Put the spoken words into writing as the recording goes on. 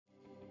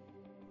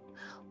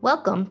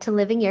Welcome to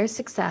Living Your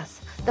Success,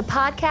 the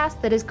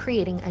podcast that is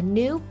creating a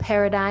new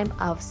paradigm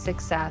of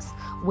success.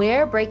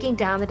 We're breaking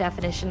down the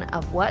definition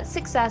of what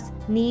success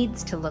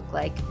needs to look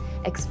like,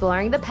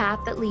 exploring the path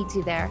that leads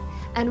you there,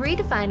 and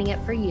redefining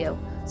it for you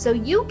so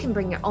you can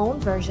bring your own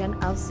version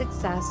of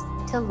success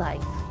to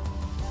life.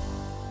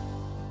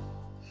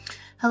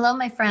 Hello,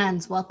 my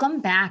friends. Welcome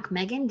back.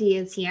 Megan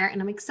Diaz here,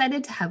 and I'm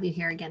excited to have you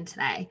here again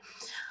today.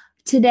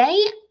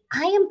 Today,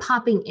 I am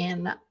popping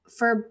in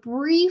for a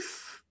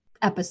brief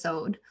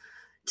episode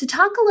to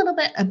talk a little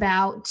bit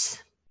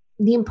about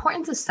the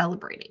importance of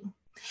celebrating.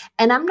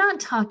 And I'm not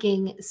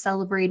talking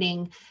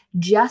celebrating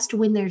just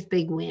when there's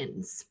big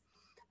wins.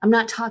 I'm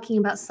not talking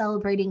about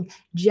celebrating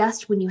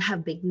just when you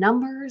have big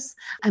numbers.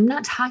 I'm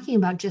not talking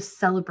about just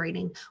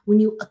celebrating when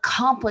you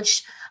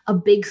accomplish a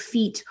big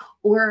feat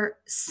or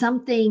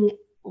something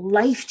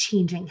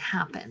life-changing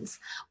happens.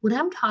 What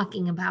I'm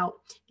talking about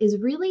is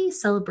really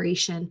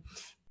celebration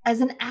as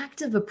an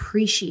act of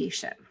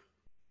appreciation.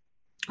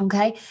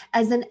 Okay,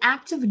 as an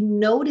act of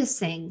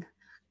noticing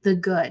the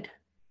good.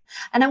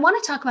 And I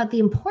want to talk about the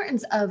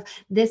importance of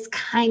this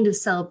kind of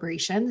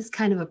celebration, this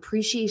kind of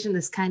appreciation,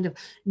 this kind of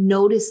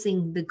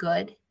noticing the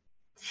good,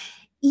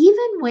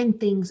 even when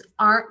things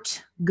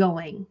aren't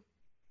going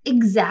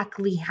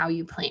exactly how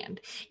you planned,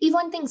 even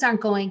when things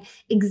aren't going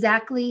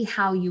exactly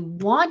how you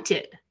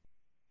wanted.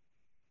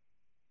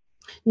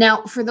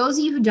 Now, for those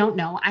of you who don't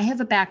know, I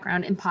have a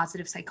background in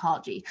positive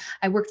psychology.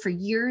 I worked for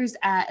years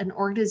at an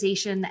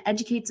organization that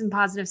educates in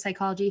positive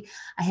psychology.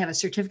 I have a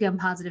certificate in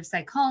positive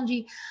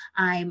psychology.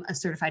 I'm a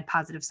certified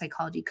positive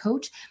psychology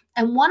coach.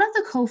 And one of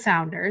the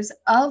co-founders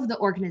of the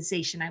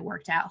organization I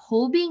worked at,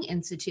 Whole Being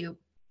Institute,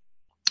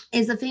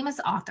 is a famous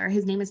author.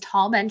 His name is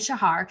Tal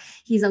Ben-Shahar.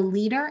 He's a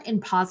leader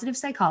in positive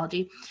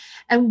psychology.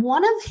 And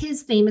one of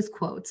his famous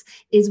quotes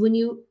is, when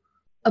you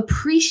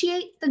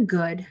appreciate the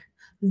good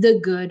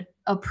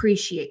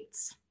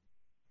appreciates.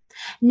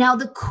 Now,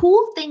 the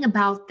cool thing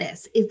about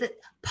this is that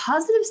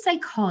positive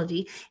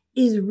psychology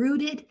is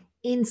rooted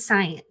in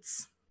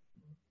science.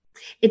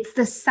 It's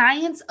the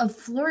science of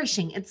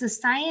flourishing. It's the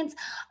science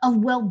of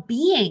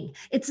well-being.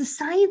 It's the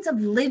science of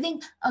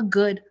living a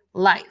good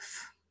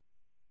life.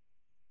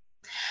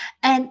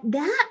 And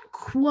that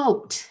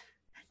quote,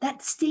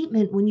 that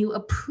statement, when you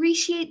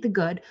appreciate the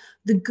good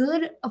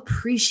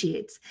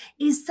appreciates,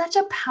 is such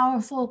a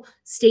powerful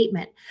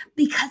statement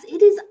because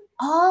it is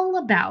all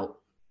about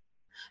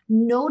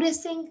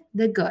noticing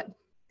the good.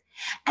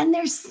 And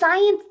there's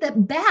science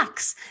that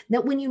backs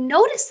that when you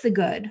notice the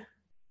good,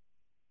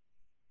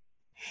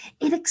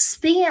 it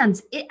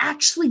expands, it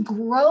actually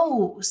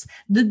grows.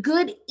 The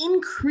good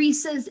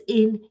increases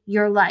in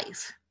your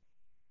life.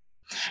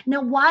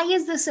 Now, why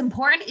is this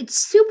important? It's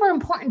super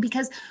important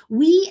because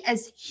we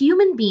as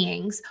human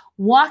beings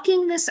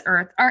walking this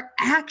earth are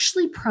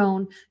actually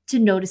prone to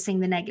noticing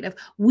the negative.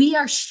 We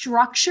are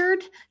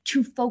structured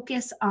to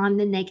focus on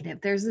the negative.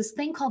 There's this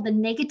thing called the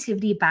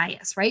negativity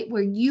bias, right?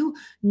 Where you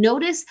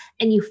notice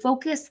and you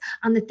focus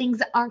on the things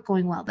that aren't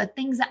going well, the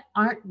things that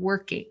aren't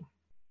working.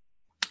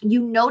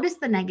 You notice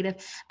the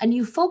negative and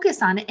you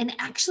focus on it, and it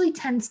actually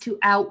tends to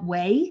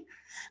outweigh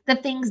the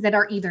things that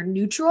are either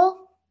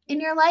neutral in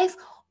your life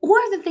or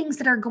the things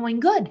that are going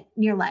good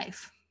in your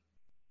life.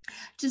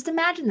 Just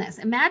imagine this.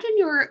 Imagine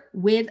you're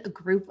with a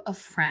group of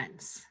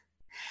friends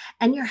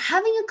and you're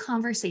having a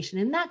conversation.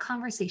 In that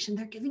conversation,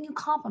 they're giving you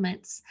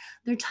compliments.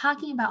 They're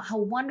talking about how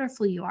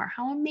wonderful you are,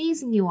 how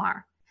amazing you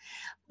are.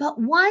 But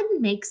one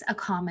makes a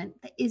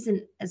comment that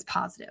isn't as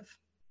positive,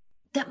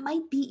 that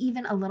might be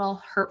even a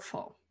little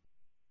hurtful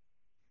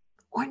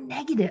or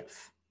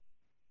negative.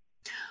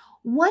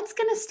 What's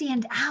going to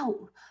stand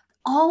out?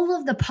 All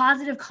of the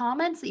positive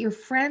comments that your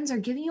friends are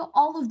giving you,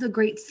 all of the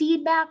great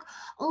feedback,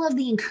 all of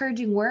the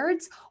encouraging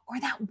words, or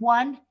that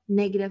one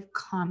negative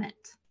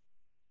comment?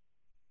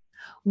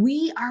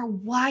 We are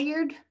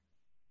wired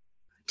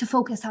to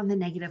focus on the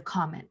negative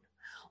comment.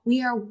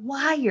 We are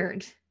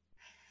wired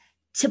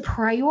to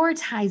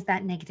prioritize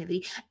that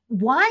negativity.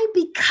 Why?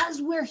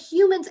 Because we're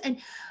humans. And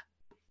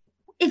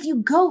if you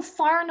go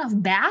far enough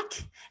back,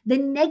 the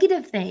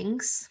negative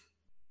things,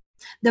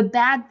 the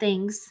bad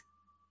things,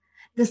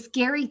 the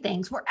scary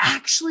things were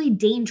actually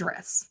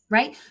dangerous,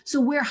 right? So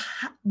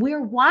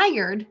we're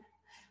wired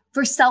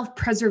for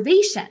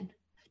self-preservation,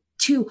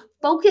 to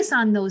focus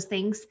on those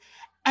things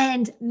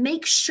and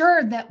make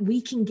sure that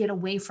we can get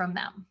away from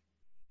them.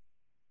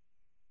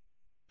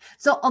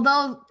 So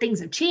although things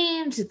have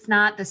changed, it's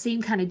not the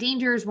same kind of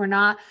dangers, we're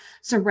not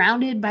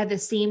surrounded by the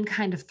same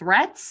kind of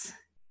threats,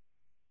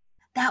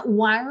 that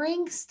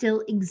wiring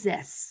still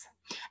exists.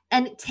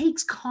 And it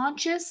takes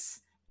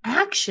conscious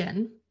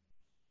action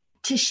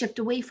to shift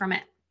away from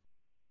it.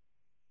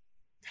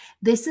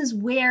 This is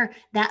where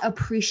that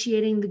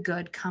appreciating the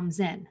good comes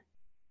in.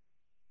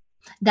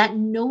 That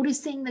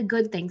noticing the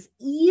good things,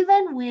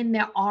 even when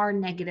there are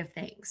negative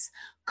things,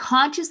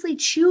 consciously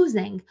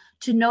choosing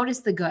to notice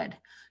the good,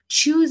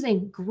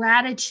 choosing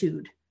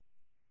gratitude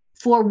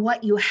for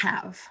what you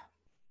have,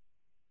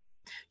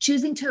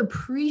 choosing to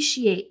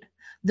appreciate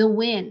the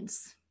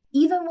wins,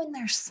 even when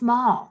they're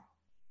small.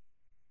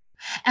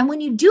 And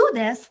when you do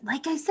this,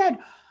 like I said,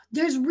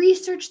 there's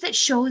research that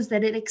shows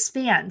that it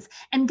expands.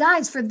 And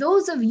guys, for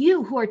those of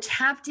you who are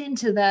tapped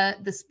into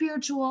the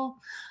spiritual,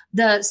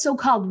 the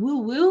so-called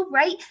woo-woo,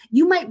 right?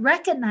 You might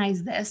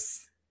recognize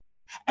this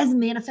as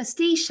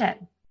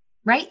manifestation,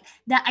 right?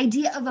 That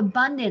idea of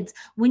abundance.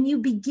 When you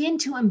begin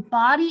to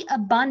embody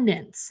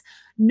abundance,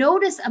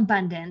 notice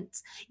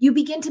abundance, you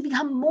begin to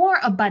become more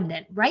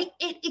abundant, right?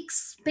 It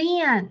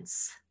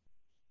expands.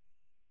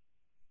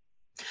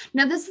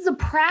 Now, this is a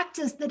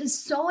practice that is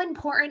so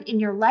important in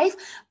your life,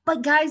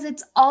 but guys,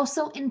 it's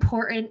also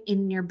important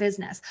in your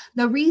business.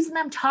 The reason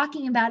I'm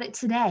talking about it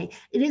today,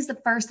 it is the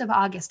 1st of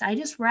August. I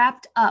just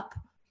wrapped up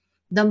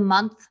the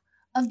month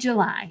of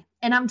July.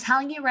 And I'm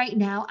telling you right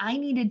now, I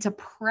needed to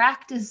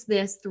practice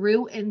this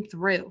through and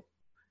through.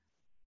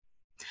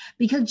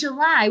 Because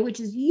July, which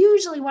is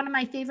usually one of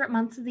my favorite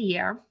months of the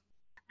year,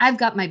 I've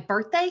got my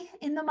birthday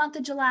in the month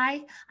of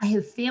July. I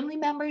have family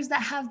members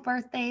that have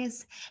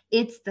birthdays.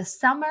 It's the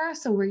summer,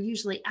 so we're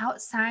usually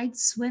outside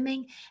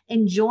swimming,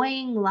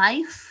 enjoying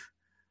life,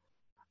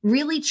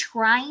 really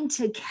trying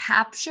to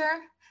capture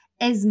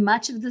as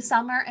much of the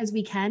summer as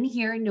we can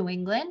here in New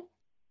England.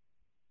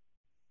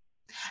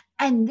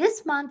 And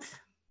this month,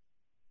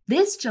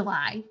 this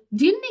July,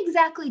 didn't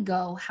exactly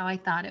go how I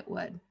thought it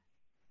would.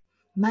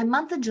 My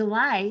month of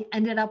July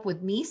ended up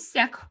with me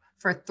sick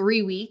for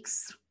 3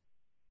 weeks.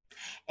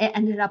 It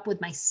ended up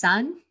with my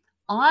son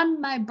on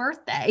my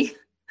birthday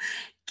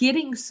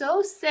getting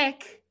so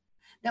sick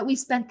that we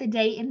spent the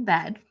day in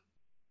bed.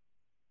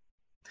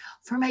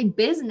 For my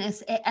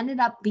business, it ended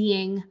up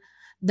being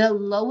the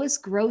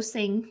lowest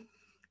grossing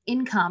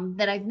income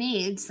that I've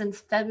made since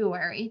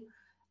February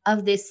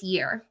of this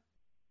year.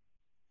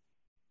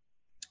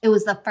 It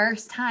was the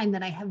first time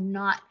that I have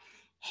not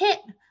hit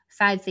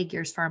 5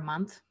 figures for a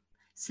month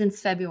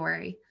since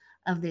February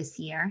of this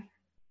year.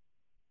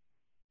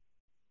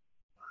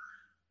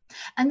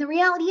 And the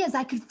reality is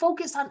I could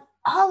focus on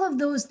all of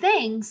those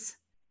things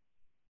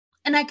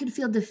and I could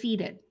feel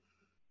defeated.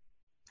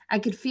 I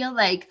could feel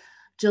like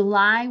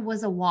July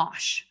was a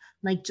wash,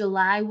 like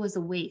July was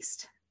a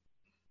waste.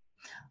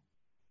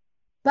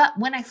 But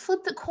when I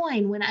flip the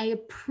coin, when I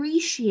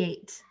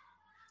appreciate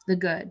the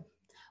good,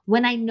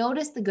 when I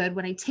notice the good,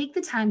 when I take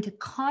the time to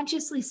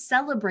consciously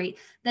celebrate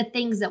the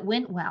things that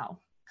went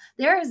well,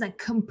 there is a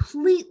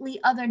completely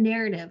other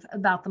narrative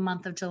about the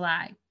month of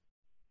July.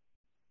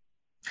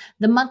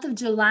 The month of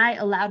July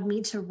allowed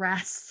me to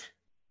rest,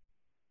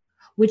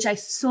 which I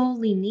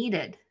sorely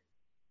needed.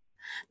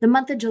 The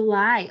month of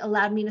July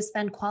allowed me to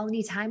spend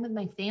quality time with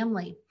my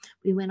family.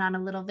 We went on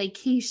a little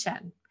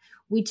vacation.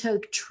 We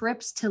took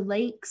trips to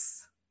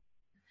lakes.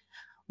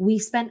 We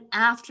spent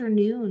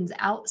afternoons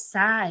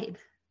outside.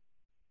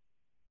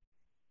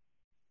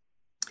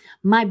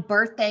 My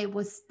birthday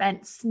was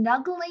spent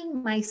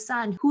snuggling my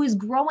son, who is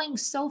growing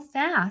so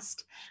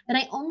fast that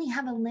I only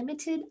have a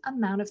limited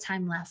amount of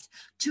time left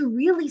to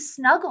really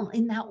snuggle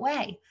in that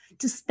way,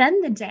 to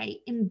spend the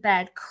day in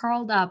bed,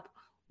 curled up,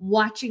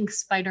 watching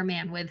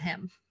Spider-Man with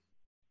him.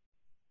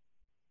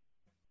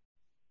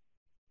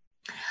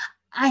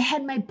 I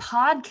had my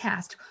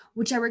podcast,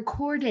 which I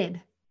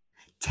recorded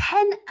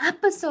 10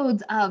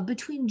 episodes of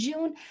between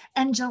June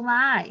and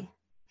July,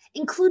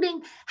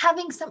 including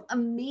having some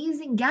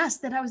amazing guests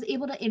that I was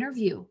able to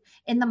interview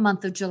in the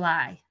month of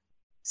July.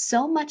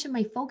 So much of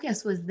my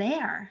focus was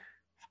there,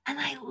 and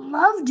I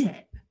loved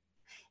it.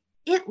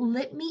 It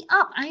lit me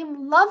up. I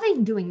am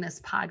loving doing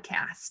this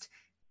podcast.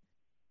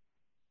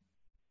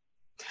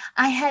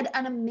 I had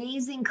an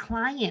amazing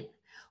client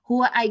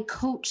who I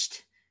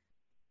coached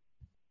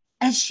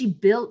as she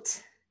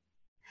built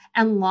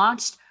and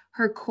launched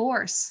her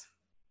course.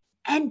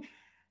 And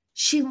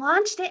she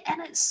launched it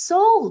and it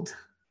sold.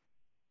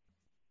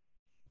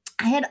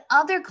 I had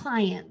other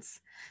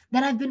clients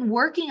that I've been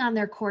working on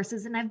their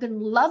courses, and I've been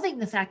loving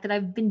the fact that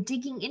I've been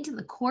digging into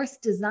the course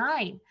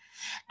design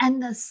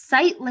and the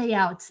site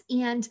layouts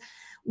and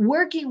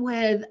working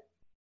with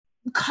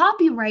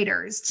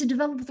copywriters to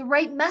develop the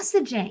right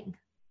messaging.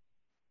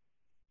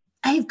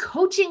 I have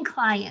coaching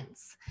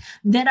clients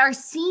that are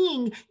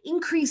seeing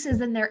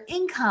increases in their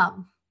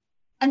income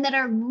and that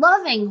are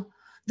loving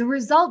the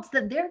results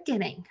that they're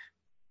getting.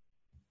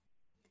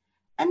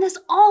 And this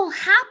all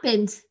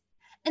happened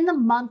in the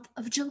month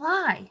of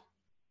July.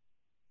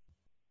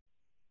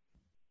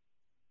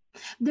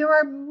 There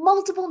are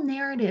multiple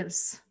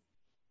narratives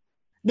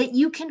that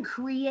you can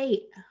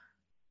create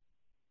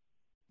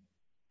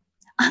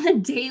on a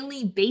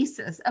daily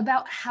basis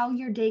about how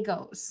your day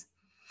goes,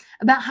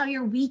 about how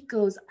your week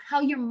goes, how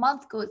your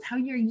month goes, how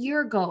your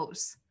year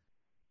goes.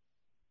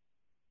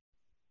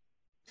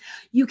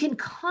 You can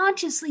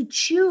consciously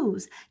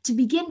choose to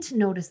begin to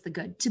notice the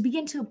good, to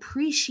begin to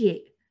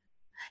appreciate,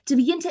 to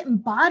begin to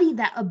embody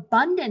that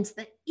abundance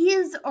that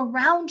is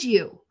around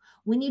you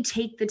when you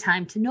take the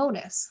time to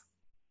notice.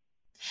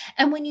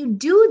 And when you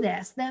do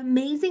this, the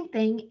amazing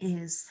thing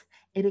is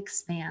it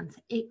expands,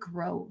 it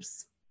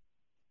grows.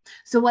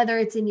 So whether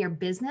it's in your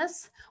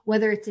business,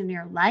 whether it's in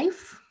your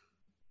life,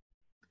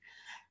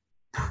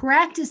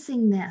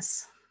 practicing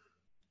this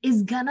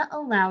is going to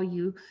allow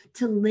you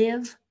to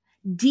live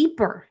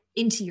deeper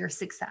into your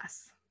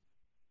success.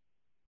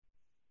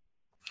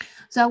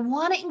 So I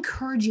want to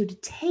encourage you to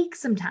take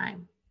some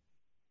time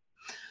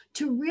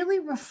to really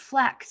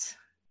reflect,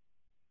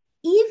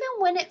 even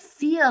when it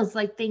feels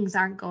like things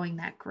aren't going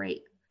that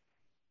great.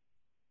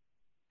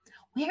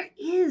 Where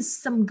is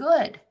some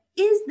good?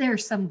 Is there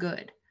some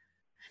good?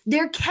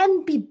 There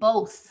can be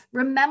both.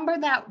 Remember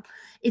that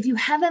if you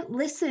haven't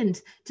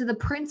listened to the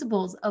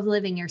principles of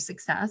living your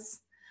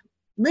success,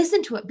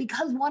 listen to it,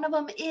 because one of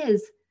them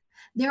is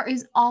there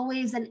is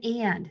always an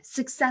and.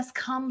 Success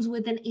comes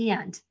with an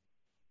and.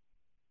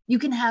 You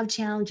can have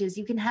challenges,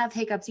 you can have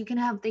hiccups, you can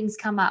have things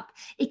come up.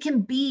 It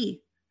can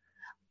be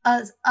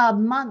a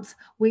month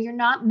where you're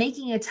not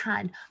making a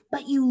ton,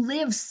 but you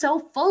live so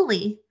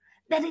fully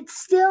that it's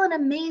still an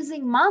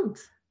amazing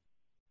month.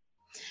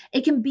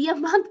 It can be a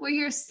month where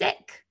you're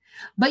sick,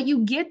 but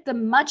you get the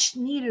much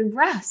needed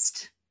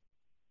rest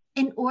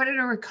in order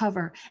to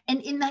recover.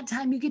 And in that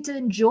time, you get to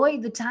enjoy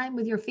the time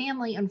with your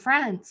family and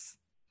friends.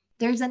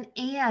 There's an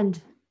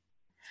and.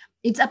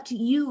 It's up to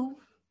you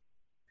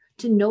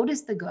to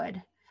notice the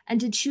good and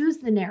to choose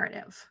the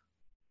narrative,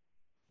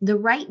 the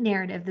right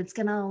narrative that's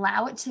going to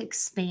allow it to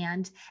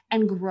expand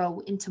and grow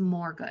into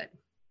more good.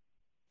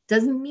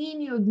 Doesn't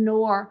mean you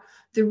ignore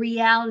the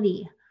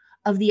reality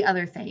of the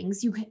other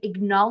things. You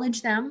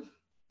acknowledge them,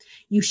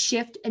 you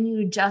shift and you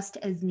adjust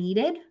as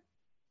needed,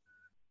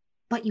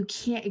 but you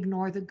can't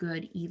ignore the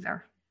good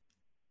either.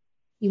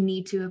 You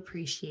need to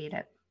appreciate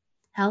it.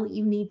 Hell,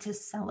 you need to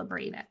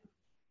celebrate it.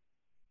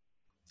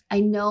 I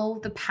know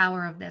the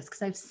power of this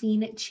because I've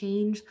seen it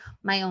change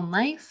my own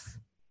life.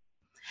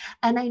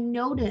 And I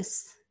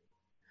notice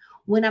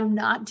when I'm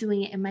not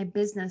doing it in my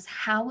business,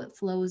 how it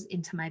flows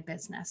into my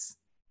business.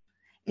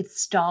 It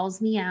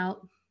stalls me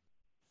out.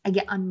 I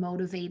get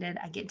unmotivated.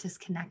 I get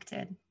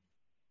disconnected.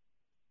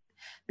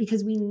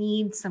 Because we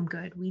need some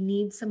good. We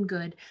need some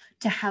good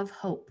to have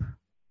hope,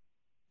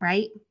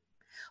 right?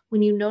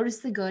 When you notice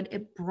the good,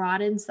 it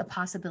broadens the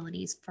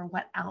possibilities for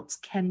what else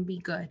can be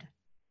good.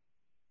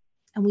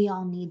 And we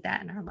all need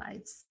that in our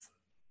lives.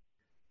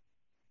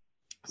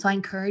 So I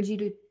encourage you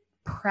to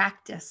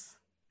practice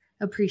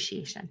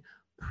appreciation,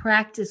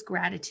 practice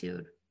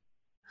gratitude,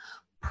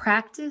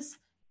 practice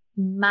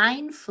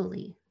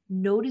mindfully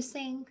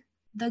noticing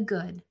the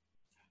good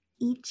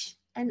each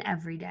and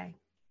every day,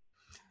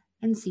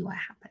 and see what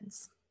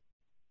happens.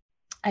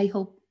 I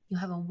hope you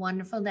have a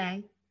wonderful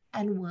day,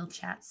 and we'll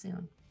chat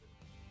soon.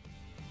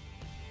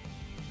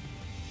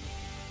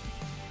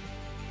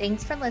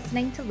 Thanks for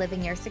listening to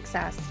Living Your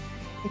Success.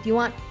 If you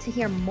want to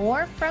hear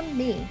more from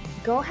me,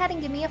 go ahead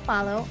and give me a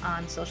follow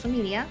on social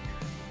media,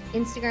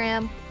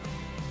 Instagram,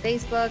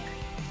 Facebook,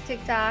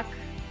 TikTok.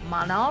 I'm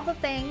on all the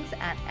things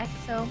at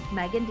XO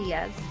Megan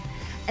Diaz.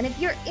 And if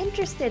you're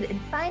interested in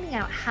finding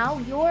out how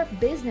your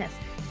business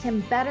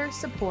can better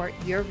support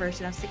your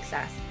version of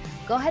success,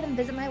 go ahead and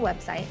visit my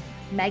website,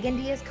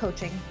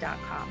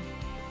 megandiazcoaching.com.